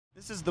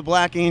This is the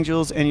Black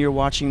Angels, and you're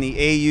watching the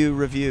AU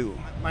Review.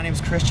 My name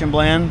is Christian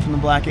Bland from the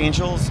Black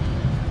Angels.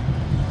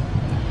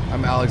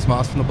 I'm Alex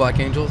Moss from the Black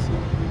Angels.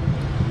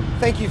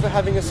 Thank you for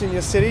having us in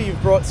your city. You've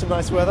brought some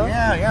nice weather.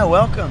 Yeah,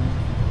 welcome.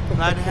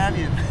 Glad to have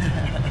you.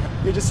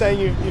 You're just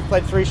saying you've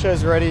played 3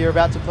 shows already. You're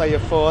about to play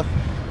your 4th.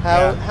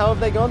 How have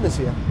they gone this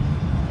year?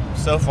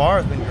 So far,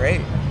 it's been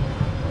great.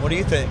 What do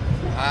you think?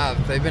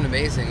 They've been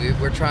amazing. We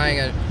have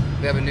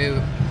a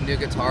new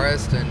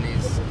guitarist, and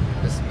he's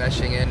just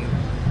meshing in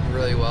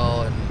really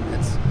well, and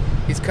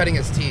he's cutting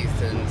his teeth,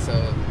 and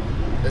so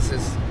this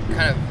is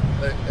kind of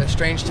a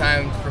strange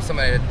time for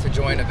somebody to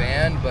join a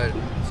band, but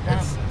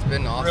it's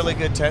been awesome. Really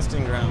good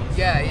testing grounds.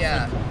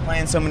 Yeah.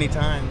 Playing so many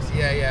times.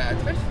 Yeah.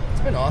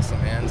 It's been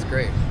awesome, man. It's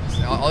great.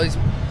 All these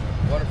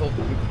wonderful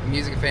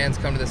music fans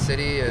come to the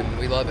city, and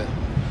we love it.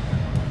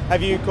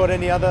 Have you caught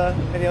any other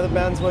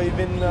bands while you've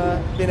been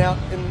out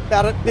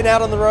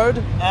on the road?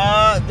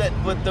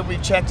 That we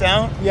checked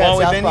out while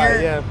we've been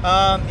here.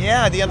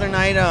 Yeah. The other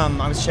night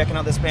I was checking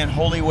out this band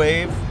Holy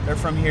Wave. They're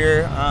from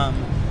here.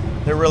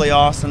 They're really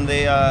awesome.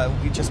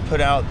 We just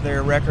put out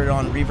their record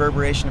on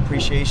Reverberation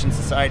Appreciation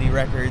Society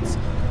Records.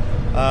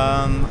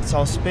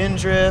 Saw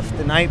Spindrift,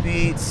 The Night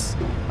Beats,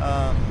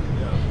 a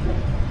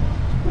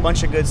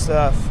bunch of good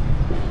stuff.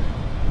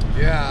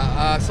 Yeah,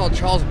 I saw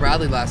Charles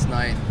Bradley last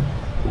night.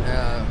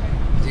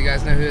 Do you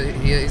guys know who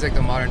he is? He's like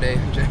the modern day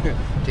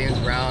James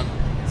Brown.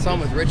 Saw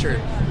him with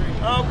Richard.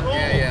 Oh, cool.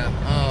 Yeah.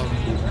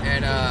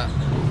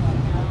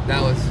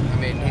 That was,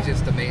 he's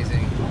just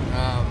amazing.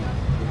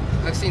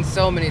 I've seen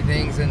so many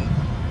things that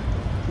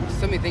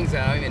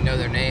I don't even know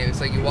their names. It's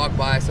like you walk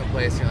by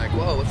someplace and you're like,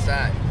 whoa, what's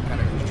that? You kind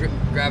of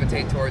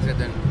gravitate towards it,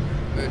 then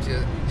move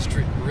to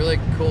really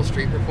cool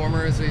street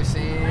performers we've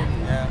seen.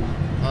 Yeah.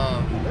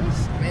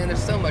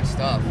 There's so much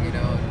stuff, you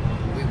know.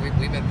 We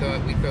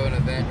throw an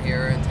event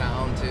here in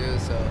town too,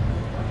 so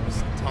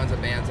there's tons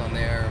of bands on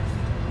there,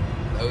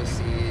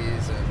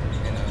 OCs,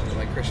 and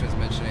like Christian was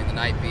mentioning, the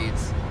Night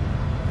Beats.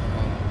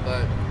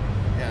 But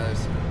yeah,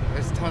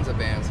 there's tons of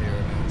bands here.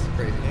 It's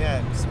crazy.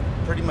 Yeah, it's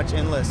pretty much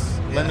endless,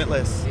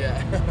 limitless.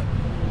 Yeah.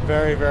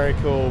 Very, very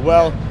cool.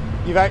 Well,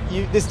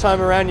 this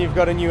time around you've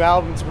got a new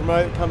album to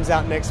promote. It comes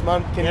out next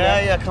month.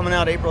 Coming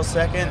out April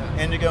 2nd,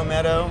 Indigo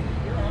Meadow.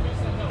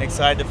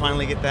 Excited to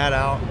finally get that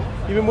out.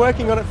 You've been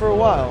working on it for a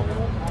while.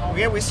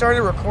 Yeah, we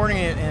started recording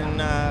it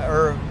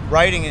or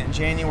writing it in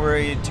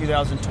January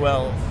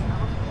 2012,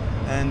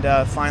 and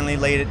finally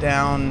laid it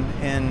down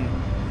in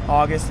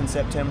August and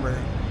September,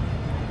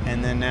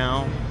 and then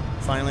now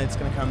finally it's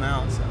going to come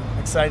out. So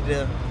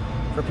excited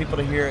for people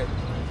to hear it.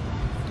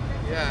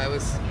 Yeah,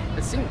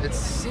 it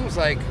seems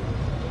like,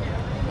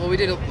 well, we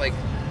did like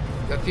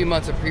a few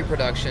months of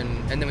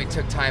pre-production, and then we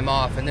took time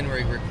off, and then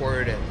we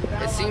recorded it.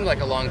 It seemed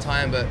like a long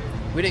time, but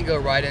we didn't go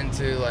right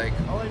into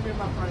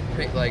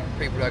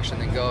pre-production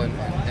and go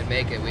and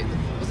make it.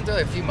 Wasn't there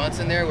a few months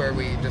in there where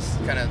we just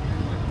kind of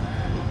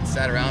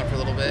sat around for a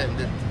little bit and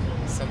did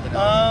something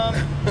else?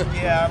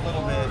 Yeah, a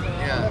little bit.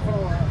 Yeah.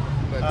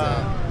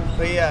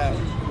 But yeah, it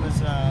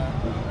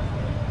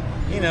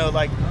was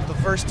like the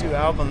first 2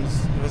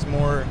 albums, it was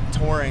more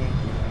touring.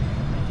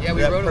 Yeah,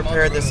 we wrote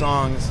prepared the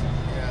songs,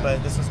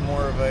 but this is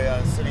more of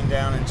a sitting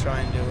down and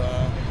trying to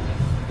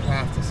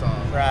craft the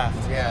song.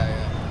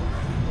 Yeah.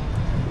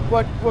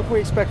 What can we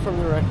expect from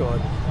the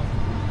record?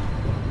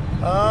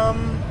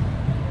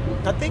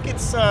 I think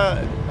it's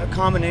a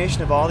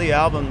combination of all the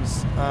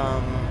albums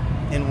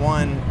in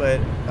one,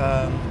 but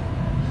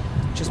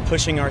just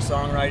pushing our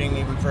songwriting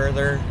even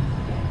further,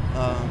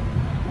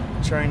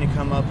 trying to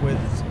come up with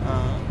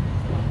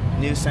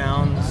new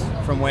sounds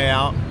from way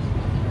out.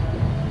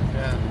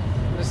 Yeah,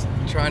 just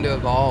trying to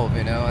evolve.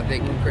 I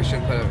think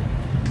Christian put it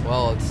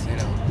well. It's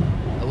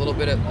a little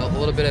bit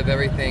of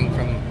everything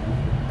from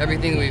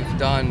everything we've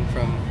done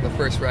from the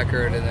first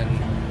record, and then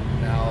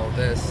now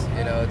this.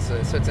 So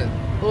it's a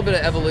little bit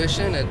of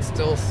evolution. It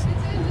still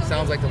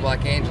sounds like the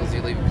Black Angels.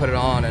 You put it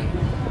on, and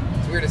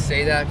it's weird to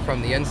say that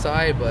from the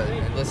inside, but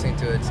listening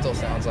to it still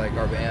sounds like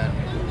our band.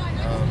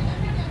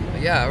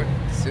 But yeah, we're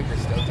super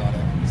stoked on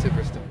it.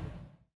 Super stoked.